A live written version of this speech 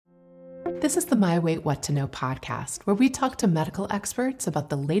This is the My Weight What to Know podcast, where we talk to medical experts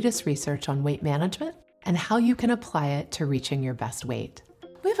about the latest research on weight management and how you can apply it to reaching your best weight.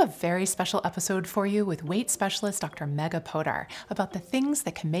 We have a very special episode for you with weight specialist Dr. Megha Poddar about the things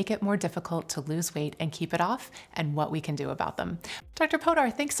that can make it more difficult to lose weight and keep it off and what we can do about them. Dr. Poddar,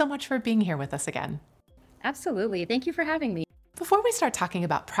 thanks so much for being here with us again. Absolutely. Thank you for having me. Before we start talking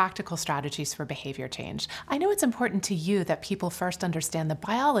about practical strategies for behavior change, I know it's important to you that people first understand the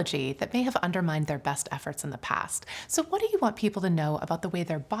biology that may have undermined their best efforts in the past. So what do you want people to know about the way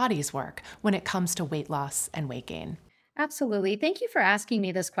their bodies work when it comes to weight loss and weight gain? Absolutely. Thank you for asking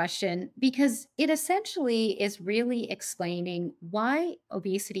me this question because it essentially is really explaining why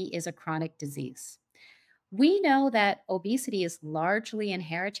obesity is a chronic disease. We know that obesity is largely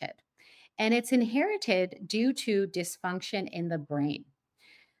inherited, and it's inherited due to dysfunction in the brain.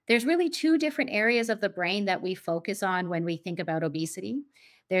 There's really two different areas of the brain that we focus on when we think about obesity.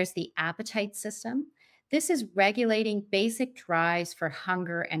 There's the appetite system. This is regulating basic drives for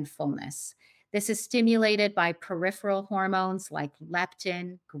hunger and fullness. This is stimulated by peripheral hormones like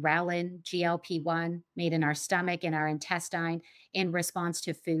leptin, ghrelin, GLP-1, made in our stomach and our intestine in response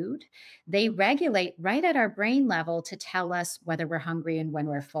to food. They regulate right at our brain level to tell us whether we're hungry and when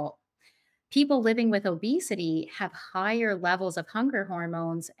we're full. People living with obesity have higher levels of hunger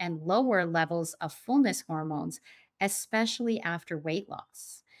hormones and lower levels of fullness hormones, especially after weight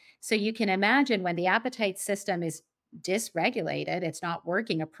loss. So you can imagine when the appetite system is dysregulated, it's not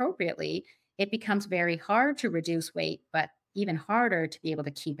working appropriately, it becomes very hard to reduce weight, but even harder to be able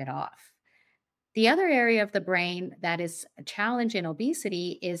to keep it off. The other area of the brain that is a challenge in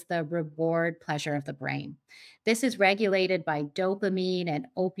obesity is the reward pleasure of the brain. This is regulated by dopamine and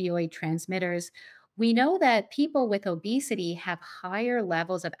opioid transmitters. We know that people with obesity have higher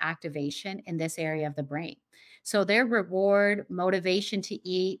levels of activation in this area of the brain. So their reward, motivation to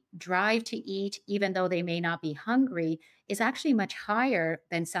eat, drive to eat, even though they may not be hungry, is actually much higher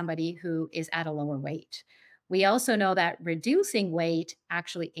than somebody who is at a lower weight. We also know that reducing weight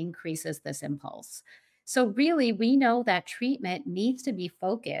actually increases this impulse. So, really, we know that treatment needs to be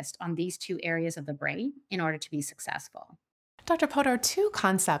focused on these two areas of the brain in order to be successful. Dr. Poddar, two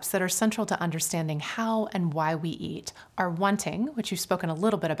concepts that are central to understanding how and why we eat are wanting, which you've spoken a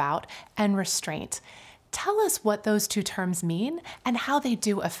little bit about, and restraint. Tell us what those two terms mean and how they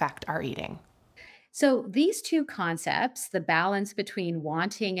do affect our eating. So, these two concepts, the balance between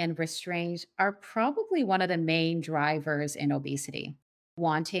wanting and restraint, are probably one of the main drivers in obesity.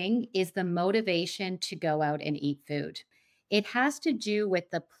 Wanting is the motivation to go out and eat food. It has to do with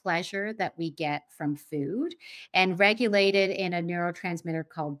the pleasure that we get from food and regulated in a neurotransmitter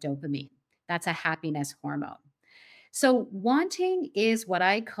called dopamine. That's a happiness hormone. So, wanting is what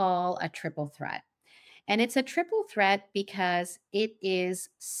I call a triple threat. And it's a triple threat because it is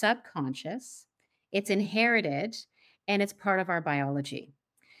subconscious, it's inherited, and it's part of our biology.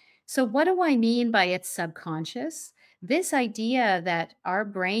 So, what do I mean by it's subconscious? This idea that our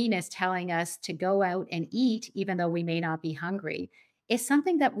brain is telling us to go out and eat, even though we may not be hungry, is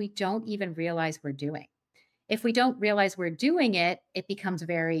something that we don't even realize we're doing. If we don't realize we're doing it, it becomes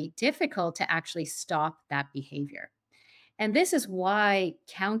very difficult to actually stop that behavior. And this is why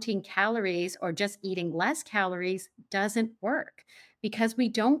counting calories or just eating less calories doesn't work because we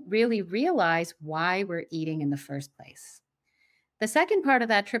don't really realize why we're eating in the first place. The second part of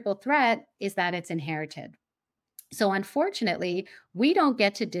that triple threat is that it's inherited. So, unfortunately, we don't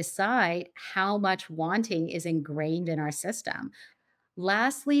get to decide how much wanting is ingrained in our system.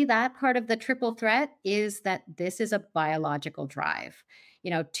 Lastly, that part of the triple threat is that this is a biological drive.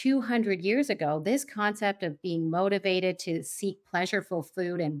 200 years ago, this concept of being motivated to seek pleasureful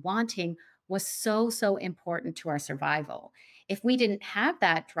food and wanting was so important to our survival. If we didn't have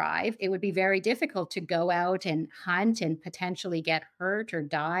that drive, it would be very difficult to go out and hunt and potentially get hurt or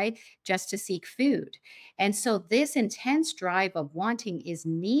die just to seek food. And so, this intense drive of wanting is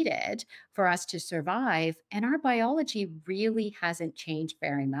needed for us to survive. And our biology really hasn't changed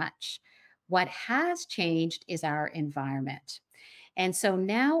very much. What has changed is our environment. And so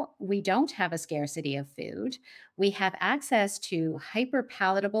now we don't have a scarcity of food. We have access to hyper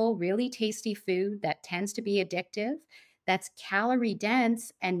palatable, really tasty food that tends to be addictive, that's calorie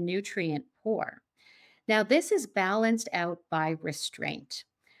dense and nutrient poor. Now, this is balanced out by restraint.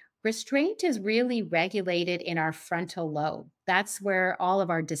 Restraint is really regulated in our frontal lobe. That's where all of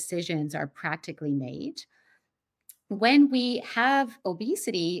our decisions are practically made. When we have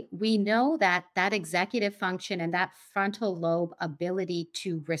obesity, we know that that executive function and that frontal lobe ability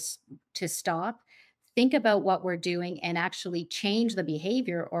to stop, think about what we're doing, and actually change the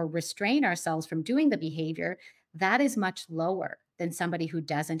behavior or restrain ourselves from doing the behavior, that is much lower than somebody who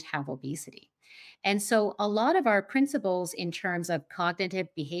doesn't have obesity. And so, a lot of our principles in terms of cognitive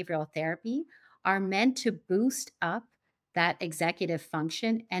behavioral therapy are meant to boost up that executive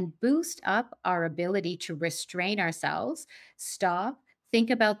function and boost up our ability to restrain ourselves, stop, think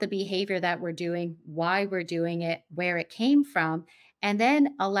about the behavior that we're doing, why we're doing it, where it came from, and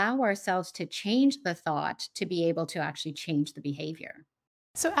then allow ourselves to change the thought to be able to actually change the behavior.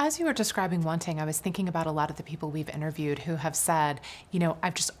 So, as you were describing wanting, I was thinking about a lot of the people we've interviewed who have said,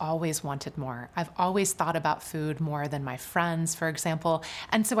 I've just always wanted more. I've always thought about food more than my friends, for example.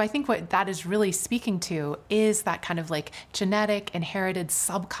 And so I think what that is really speaking to is that kind of like genetic, inherited,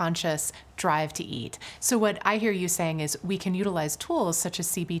 subconscious drive to eat. So, what I hear you saying is we can utilize tools such as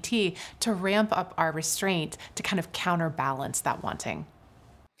CBT to ramp up our restraint to kind of counterbalance that wanting.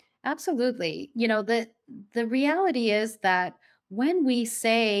 Absolutely. The reality is that when we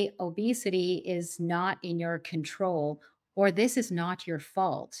say obesity is not in your control or this is not your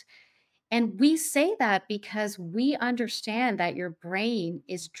fault, and we say that because we understand that your brain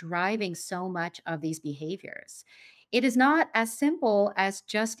is driving so much of these behaviors. It is not as simple as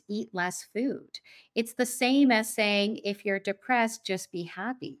just eat less food. It's the same as saying, if you're depressed, just be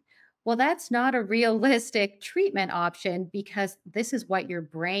happy. Well, that's not a realistic treatment option because this is what your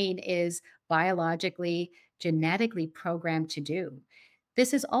brain is biologically, genetically programmed to do.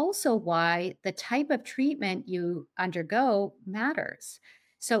 This is also why the type of treatment you undergo matters.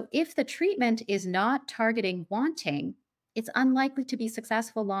 So, if the treatment is not targeting wanting, it's unlikely to be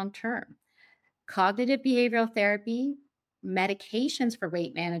successful long term. Cognitive behavioral therapy, medications for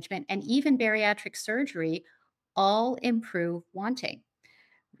weight management, and even bariatric surgery all improve wanting.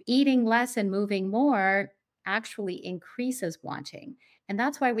 Eating less and moving more actually increases wanting. And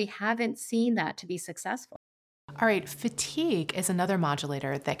that's why we haven't seen that to be successful. All right, fatigue is another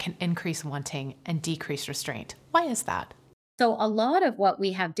modulator that can increase wanting and decrease restraint. Why is that? So a lot of what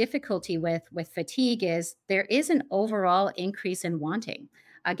we have difficulty with fatigue is there is an overall increase in wanting.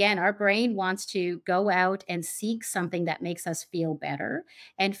 Again, our brain wants to go out and seek something that makes us feel better,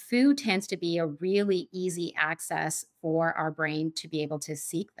 and food tends to be a really easy access for our brain to be able to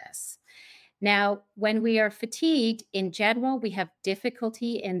seek this. Now, when we are fatigued, in general, we have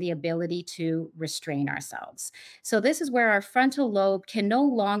difficulty in the ability to restrain ourselves. So, this is where our frontal lobe can no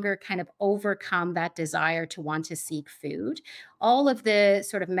longer kind of overcome that desire to want to seek food. All of the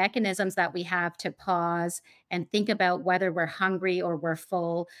sort of mechanisms that we have to pause and think about whether we're hungry or we're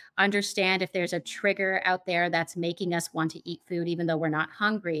full, understand if there's a trigger out there that's making us want to eat food, even though we're not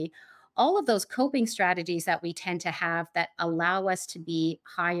hungry, all of those coping strategies that we tend to have that allow us to be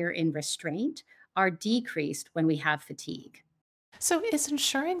higher in restraint are decreased when we have fatigue. So, is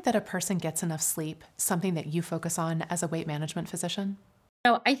ensuring that a person gets enough sleep something that you focus on as a weight management physician?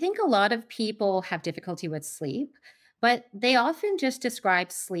 So I think a lot of people have difficulty with sleep, but they often just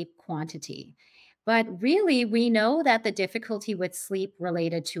describe sleep quantity. But really, we know that the difficulty with sleep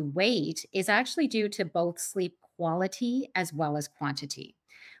related to weight is actually due to both sleep quality as well as quantity.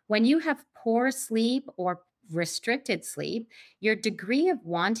 When you have poor sleep or restricted sleep, your degree of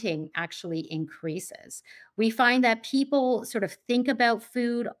wanting actually increases. We find that people sort of think about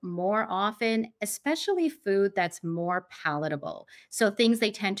food more often, especially food that's more palatable. So, things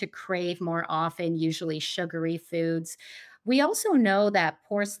they tend to crave more often, usually sugary foods. We also know that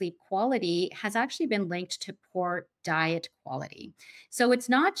poor sleep quality has actually been linked to poor diet quality. So, it's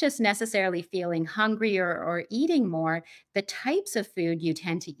not just necessarily feeling hungry or eating more. The types of food you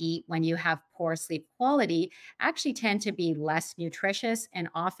tend to eat when you have poor sleep quality actually tend to be less nutritious and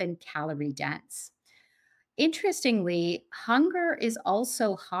often calorie dense. Interestingly, hunger is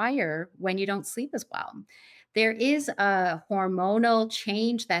also higher when you don't sleep as well. There is a hormonal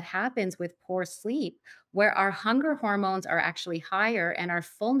change that happens with poor sleep where our hunger hormones are actually higher and our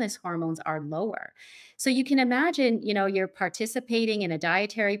fullness hormones are lower. So you can imagine, you're participating in a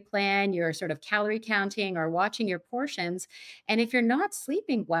dietary plan, you're sort of calorie counting or watching your portions. And if you're not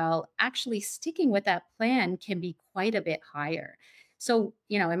sleeping well, actually sticking with that plan can be quite a bit higher. So,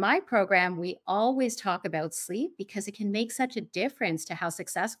 in my program, we always talk about sleep because it can make such a difference to how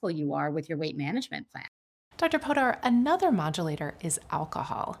successful you are with your weight management plan. Dr. Poddar, another modulator is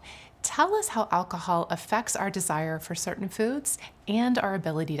alcohol. Tell us how alcohol affects our desire for certain foods and our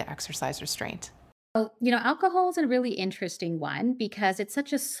ability to exercise restraint. Well, alcohol is a really interesting one because it's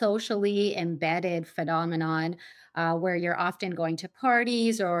such a socially embedded phenomenon where you're often going to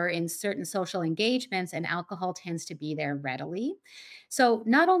parties or in certain social engagements, and alcohol tends to be there readily. So,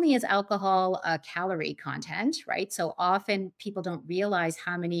 not only is alcohol a calorie content, right? So, often people don't realize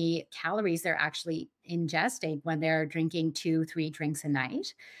how many calories they're actually ingesting when they're drinking two, three drinks a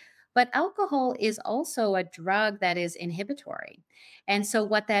night. But alcohol is also a drug that is inhibitory. And so,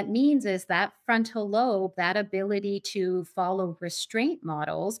 what that means is that frontal lobe, that ability to follow restraint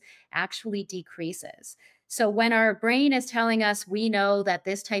models, actually decreases. So, when our brain is telling us we know that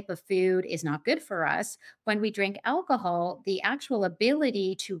this type of food is not good for us, when we drink alcohol, the actual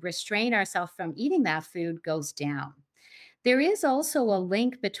ability to restrain ourselves from eating that food goes down. There is also a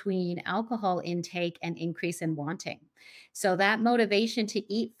link between alcohol intake and increase in wanting. So, that motivation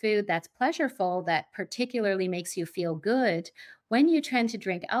to eat food that's pleasureful, that particularly makes you feel good, when you tend to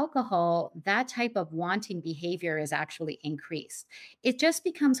drink alcohol, that type of wanting behavior is actually increased. It just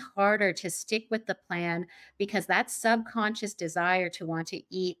becomes harder to stick with the plan because that subconscious desire to want to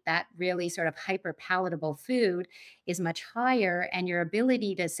eat that really sort of hyper palatable food is much higher, and your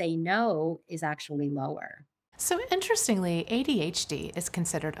ability to say no is actually lower. So, interestingly, ADHD is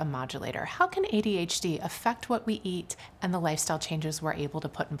considered a modulator. How can ADHD affect what we eat and the lifestyle changes we're able to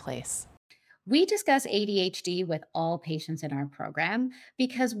put in place? We discuss ADHD with all patients in our program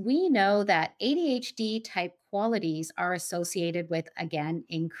because we know that ADHD type qualities are associated with, again,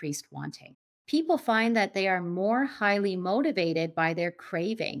 increased wanting. People find that they are more highly motivated by their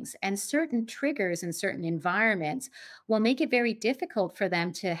cravings, and certain triggers in certain environments will make it very difficult for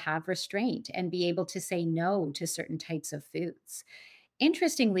them to have restraint and be able to say no to certain types of foods.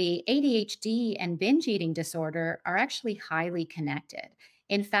 Interestingly, ADHD and binge eating disorder are actually highly connected.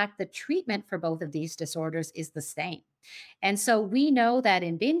 In fact, the treatment for both of these disorders is the same. And so we know that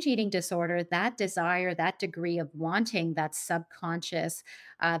in binge eating disorder, that desire, that degree of wanting, that subconscious,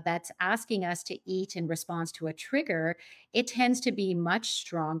 that's asking us to eat in response to a trigger, it tends to be much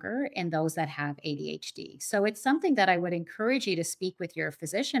stronger in those that have ADHD. So it's something that I would encourage you to speak with your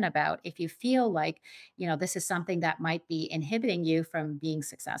physician about if you feel like, this is something that might be inhibiting you from being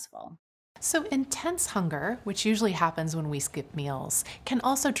successful. So, intense hunger, which usually happens when we skip meals, can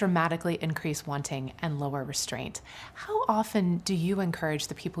also dramatically increase wanting and lower restraint. How often do you encourage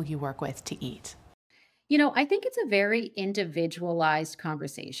the people you work with to eat? I think it's a very individualized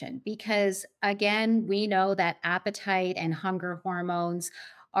conversation because, again, we know that appetite and hunger hormones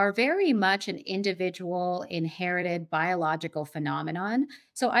are very much an individual inherited biological phenomenon.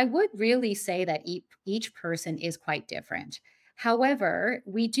 So I would really say that each person is quite different. However,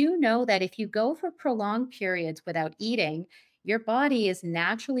 we do know that if you go for prolonged periods without eating, your body is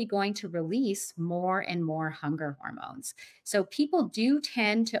naturally going to release more and more hunger hormones. So people do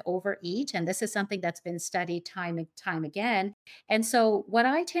tend to overeat, and this is something that's been studied time and time again. And so what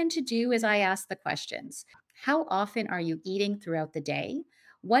I tend to do is I ask the questions. How often are you eating throughout the day?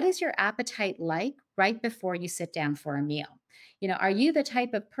 What is your appetite like right before you sit down for a meal? Are you the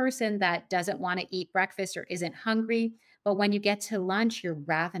type of person that doesn't want to eat breakfast or isn't hungry, but when you get to lunch, you're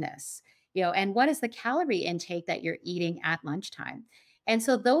ravenous? And what is the calorie intake that you're eating at lunchtime? And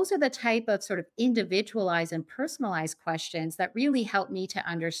so those are the type of sort of individualized and personalized questions that really help me to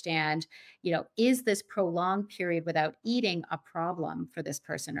understand, is this prolonged period without eating a problem for this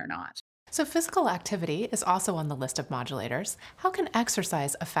person or not? So, physical activity is also on the list of modulators. How can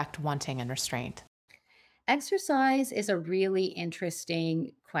exercise affect wanting and restraint? Exercise is a really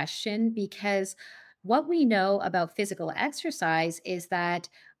interesting question because what we know about physical exercise is that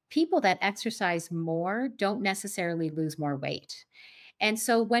people that exercise more don't necessarily lose more weight. And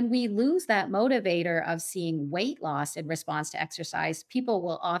so when we lose that motivator of seeing weight loss in response to exercise, people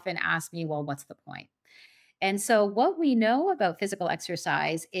will often ask me, well, what's the point? And so, what we know about physical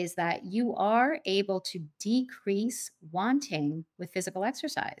exercise is that you are able to decrease wanting with physical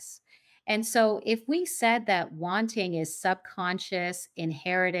exercise. And so, if we said that wanting is subconscious,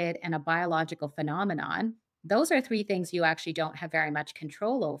 inherited, and a biological phenomenon, those are three things you actually don't have very much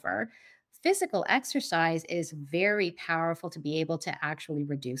control over. Physical exercise is very powerful to be able to actually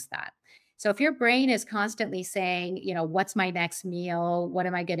reduce that. So if your brain is constantly saying, what's my next meal? What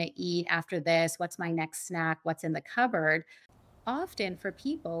am I going to eat after this? What's my next snack? What's in the cupboard? Often for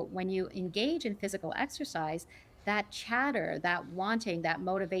people, when you engage in physical exercise, that chatter, that wanting, that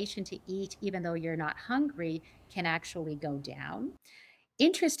motivation to eat, even though you're not hungry, can actually go down.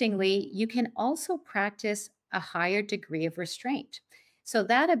 Interestingly, you can also practice a higher degree of restraint. So,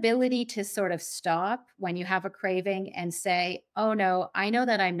 that ability to sort of stop when you have a craving and say, oh no, I know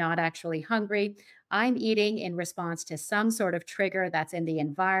that I'm not actually hungry. I'm eating in response to some sort of trigger that's in the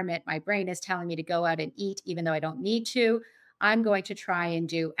environment. My brain is telling me to go out and eat, even though I don't need to. I'm going to try and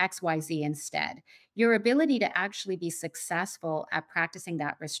do XYZ instead. Your ability to actually be successful at practicing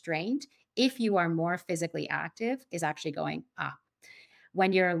that restraint, if you are more physically active, is actually going up.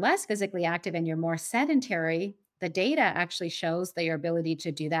 When you're less physically active and you're more sedentary, the data actually shows that your ability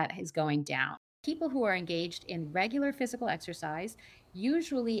to do that is going down. People who are engaged in regular physical exercise,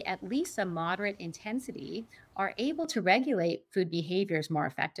 usually at least a moderate intensity, are able to regulate food behaviors more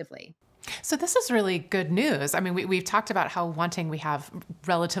effectively. So, this is really good news. I mean, we've talked about how wanting we have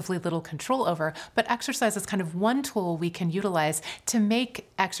relatively little control over, but exercise is kind of one tool we can utilize to make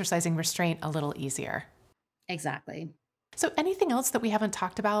exercising restraint a little easier. Exactly. So, anything else that we haven't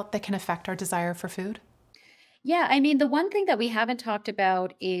talked about that can affect our desire for food? Yeah, I mean, the one thing that we haven't talked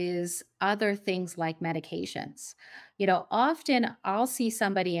about is other things like medications. Often I'll see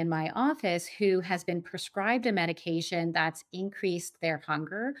somebody in my office who has been prescribed a medication that's increased their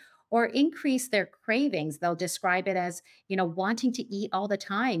hunger or increased their cravings. They'll describe it as, wanting to eat all the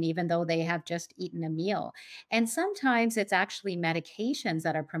time, even though they have just eaten a meal. And sometimes it's actually medications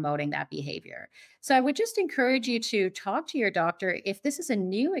that are promoting that behavior. So I would just encourage you to talk to your doctor if this is a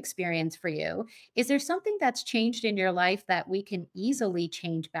new experience for you. Is there something that's changed in your life that we can easily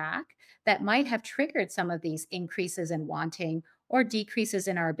change back that might have triggered some of these increases in wanting or decreases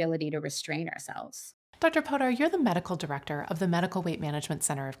in our ability to restrain ourselves? Dr. Poddar, you're the medical director of the Medical Weight Management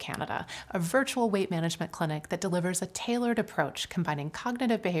Center of Canada, a virtual weight management clinic that delivers a tailored approach combining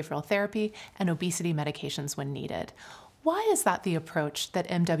cognitive behavioral therapy and obesity medications when needed. Why is that the approach that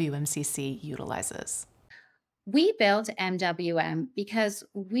MWMCC utilizes? We built MWM because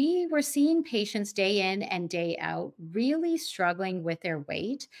we were seeing patients day in and day out really struggling with their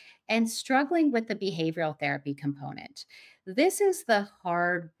weight and struggling with the behavioral therapy component. This is the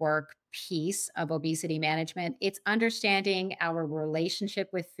hard work piece of obesity management. It's understanding our relationship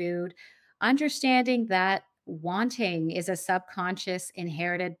with food, understanding that wanting is a subconscious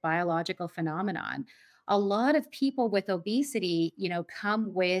inherited biological phenomenon. A lot of people with obesity,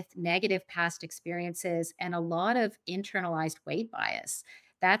 come with negative past experiences and a lot of internalized weight bias.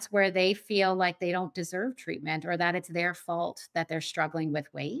 That's where they feel like they don't deserve treatment or that it's their fault that they're struggling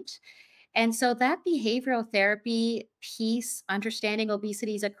with weight. And so that behavioral therapy piece, understanding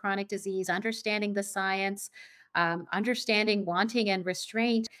obesity is a chronic disease, understanding the science, understanding wanting and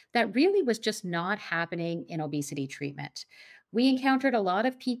restraint, that really was just not happening in obesity treatment. We encountered a lot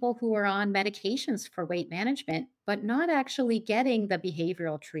of people who were on medications for weight management, but not actually getting the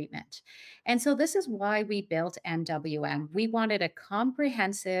behavioral treatment. And so this is why we built MWM. We wanted a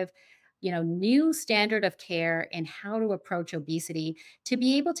comprehensive, new standard of care in how to approach obesity to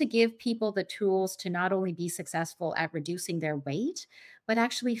be able to give people the tools to not only be successful at reducing their weight, but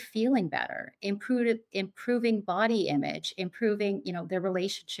actually feeling better, improving body image, improving, their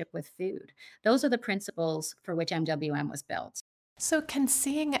relationship with food. Those are the principles for which MWM was built. So, can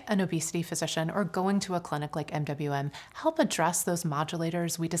seeing an obesity physician or going to a clinic like MWM help address those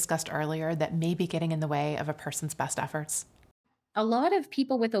modulators we discussed earlier that may be getting in the way of a person's best efforts? A lot of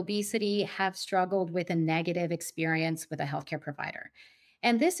people with obesity have struggled with a negative experience with a healthcare provider.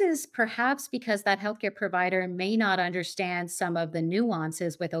 And this is perhaps because that healthcare provider may not understand some of the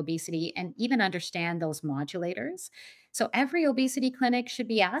nuances with obesity and even understand those modulators. So, every obesity clinic should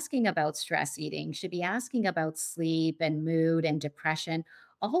be asking about stress eating, should be asking about sleep and mood and depression.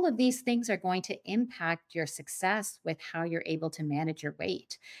 All of these things are going to impact your success with how you're able to manage your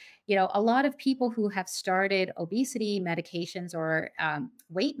weight. A lot of people who have started obesity medications or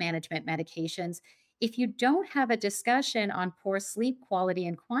weight management medications, if you don't have a discussion on poor sleep quality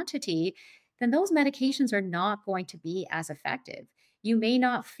and quantity, then those medications are not going to be as effective. You may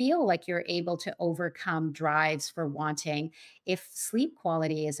not feel like you're able to overcome drives for wanting if sleep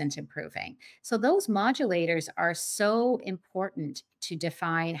quality isn't improving. So, those modulators are so important to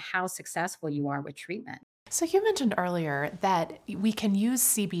define how successful you are with treatment. So, you mentioned earlier that we can use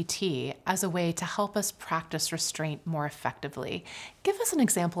CBT as a way to help us practice restraint more effectively. Give us an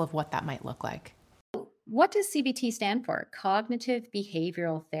example of what that might look like. What does CBT stand for? Cognitive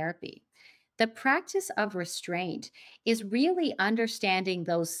behavioral therapy. The practice of restraint is really understanding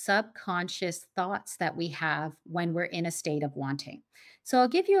those subconscious thoughts that we have when we're in a state of wanting. So, I'll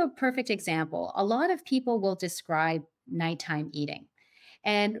give you a perfect example. A lot of people will describe nighttime eating.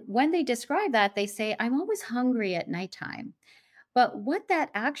 And when they describe that, they say, I'm always hungry at nighttime. But what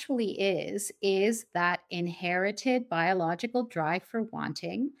that actually is that inherited biological drive for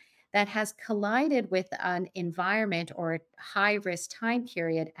wanting that has collided with an environment or a high risk time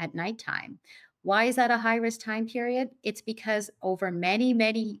period at nighttime. Why is that a high risk time period? It's because over many,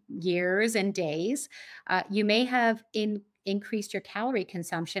 many years and days, you may have increased your calorie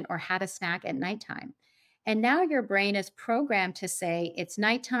consumption or had a snack at nighttime. And now your brain is programmed to say, it's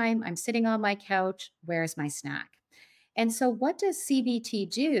nighttime, I'm sitting on my couch, where's my snack? And so, what does CBT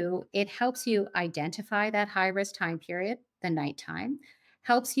do? It helps you identify that high risk time period, the nighttime,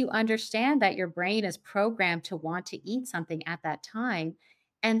 helps you understand that your brain is programmed to want to eat something at that time,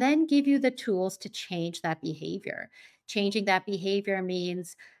 and then give you the tools to change that behavior. Changing that behavior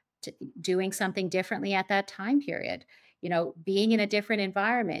means doing something differently at that time period, being in a different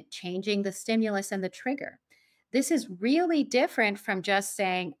environment, changing the stimulus and the trigger. This is really different from just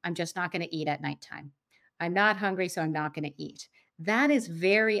saying, I'm just not going to eat at nighttime. I'm not hungry, so I'm not going to eat. That is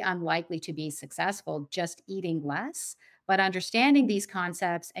very unlikely to be successful, just eating less. But understanding these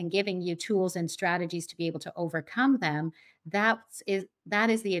concepts and giving you tools and strategies to be able to overcome them, that is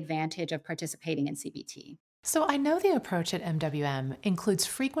the advantage of participating in CBT. So I know the approach at MWM includes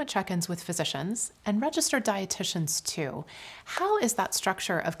frequent check-ins with physicians and registered dietitians too. How is that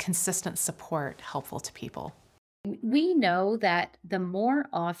structure of consistent support helpful to people? We know that the more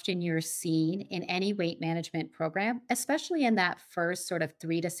often you're seen in any weight management program, especially in that first sort of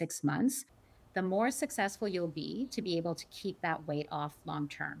 3 to 6 months, the more successful you'll be able to keep that weight off long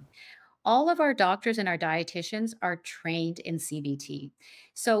term. All of our doctors and our dietitians are trained in CBT.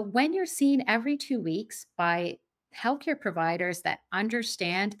 So when you're seen every 2 weeks by healthcare providers that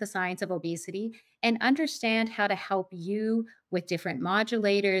understand the science of obesity and understand how to help you with different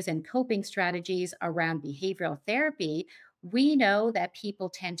modulators and coping strategies around behavioral therapy, we know that people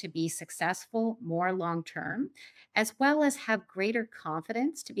tend to be successful more long term, as well as have greater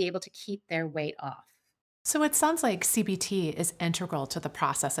confidence to be able to keep their weight off. So it sounds like CBT is integral to the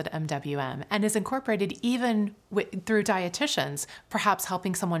process at MWM and is incorporated even through dietitians, perhaps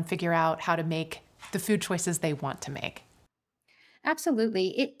helping someone figure out how to make the food choices they want to make.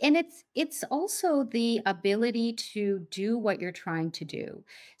 Absolutely. And it's also the ability to do what you're trying to do.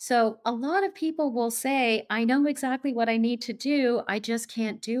 So a lot of people will say, I know exactly what I need to do, I just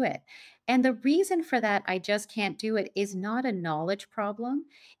can't do it. And the reason for that, I just can't do it, is not a knowledge problem.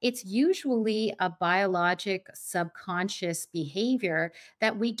 It's usually a biologic subconscious behavior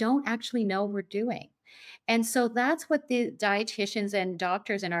that we don't actually know we're doing. And so that's what the dietitians and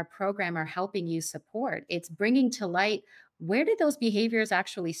doctors in our program are helping you support. It's bringing to light, where did those behaviors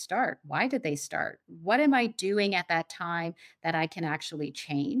actually start? Why did they start? What am I doing at that time that I can actually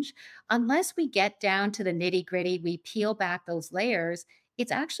change? Unless we get down to the nitty gritty, we peel back those layers,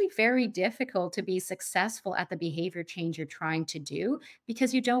 it's actually very difficult to be successful at the behavior change you're trying to do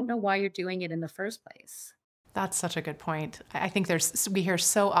because you don't know why you're doing it in the first place. That's such a good point. I think we hear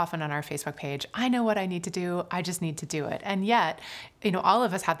so often on our Facebook page, I know what I need to do, I just need to do it. And yet, all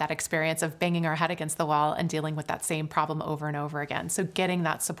of us have that experience of banging our head against the wall and dealing with that same problem over and over again. So getting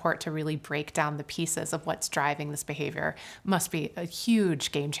that support to really break down the pieces of what's driving this behavior must be a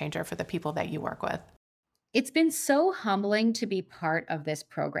huge game changer for the people that you work with. It's been so humbling to be part of this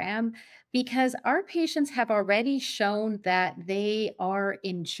program because our patients have already shown that they are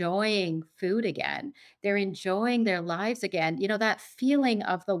enjoying food again. They're enjoying their lives again. That feeling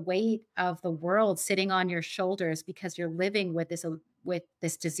of the weight of the world sitting on your shoulders because you're living with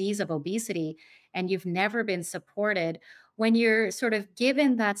this disease of obesity and you've never been supported. When you're sort of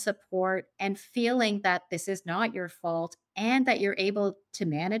given that support and feeling that this is not your fault and that you're able to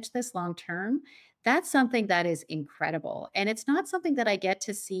manage this long term, that's something that is incredible. And it's not something that I get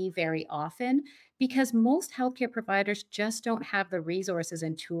to see very often because most healthcare providers just don't have the resources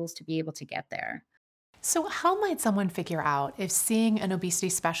and tools to be able to get there. So, how might someone figure out if seeing an obesity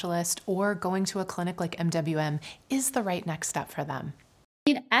specialist or going to a clinic like MWM is the right next step for them?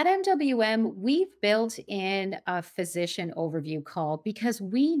 At MWM, we've built in a physician overview call because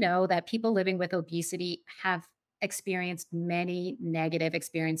we know that people living with obesity have experienced many negative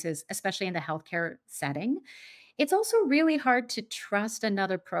experiences, especially in the healthcare setting. It's also really hard to trust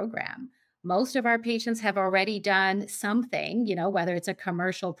another program. Most of our patients have already done something, whether it's a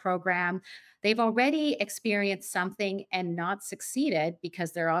commercial program, they've already experienced something and not succeeded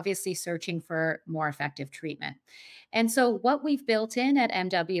because they're obviously searching for more effective treatment. And so, what we've built in at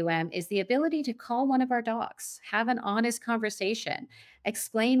MWM is the ability to call one of our docs, have an honest conversation,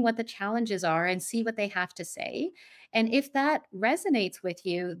 explain what the challenges are, and see what they have to say. And if that resonates with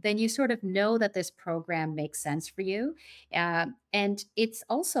you, then you sort of know that this program makes sense for you. And it's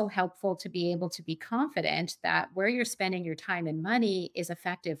also helpful to be able to be confident that where you're spending your time and money is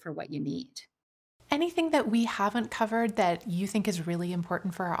effective for what you need. Anything that we haven't covered that you think is really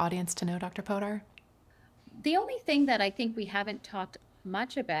important for our audience to know, Dr. Podar? The only thing that I think we haven't talked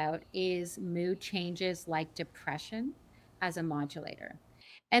much about is mood changes like depression as a modulator.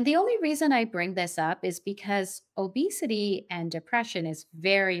 And the only reason I bring this up is because obesity and depression is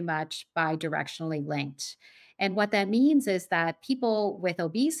very much bidirectionally linked. And what that means is that people with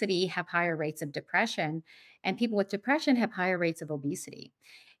obesity have higher rates of depression, and people with depression have higher rates of obesity.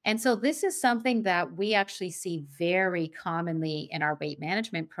 And so, this is something that we actually see very commonly in our weight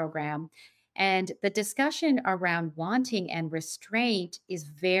management program. And the discussion around wanting and restraint is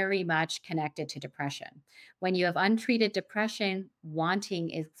very much connected to depression. When you have untreated depression, wanting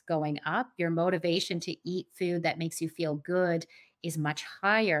is going up. Your motivation to eat food that makes you feel good is much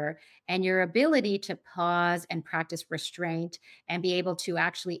higher. And your ability to pause and practice restraint and be able to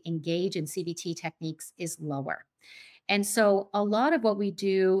actually engage in CBT techniques is lower. And so, a lot of what we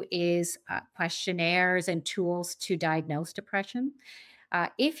do is questionnaires and tools to diagnose depression.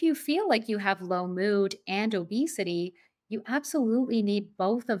 If you feel like you have low mood and obesity, you absolutely need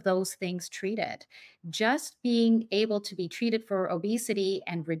both of those things treated. Just being able to be treated for obesity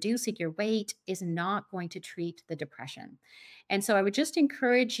and reducing your weight is not going to treat the depression. And so I would just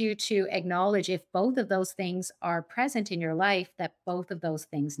encourage you to acknowledge if both of those things are present in your life, that both of those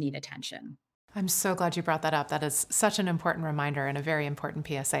things need attention. I'm so glad you brought that up. That is such an important reminder and a very important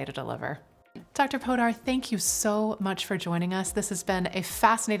PSA to deliver. Dr. Poddar, thank you so much for joining us. This has been a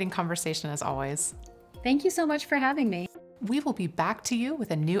fascinating conversation as always. Thank you so much for having me. We will be back to you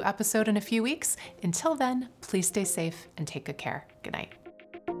with a new episode in a few weeks. Until then, please stay safe and take good care. Good night.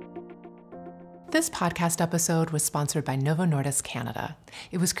 This podcast episode was sponsored by Novo Nordisk Canada.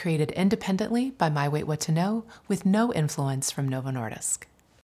 It was created independently by My Weight What to Know with no influence from Novo Nordisk.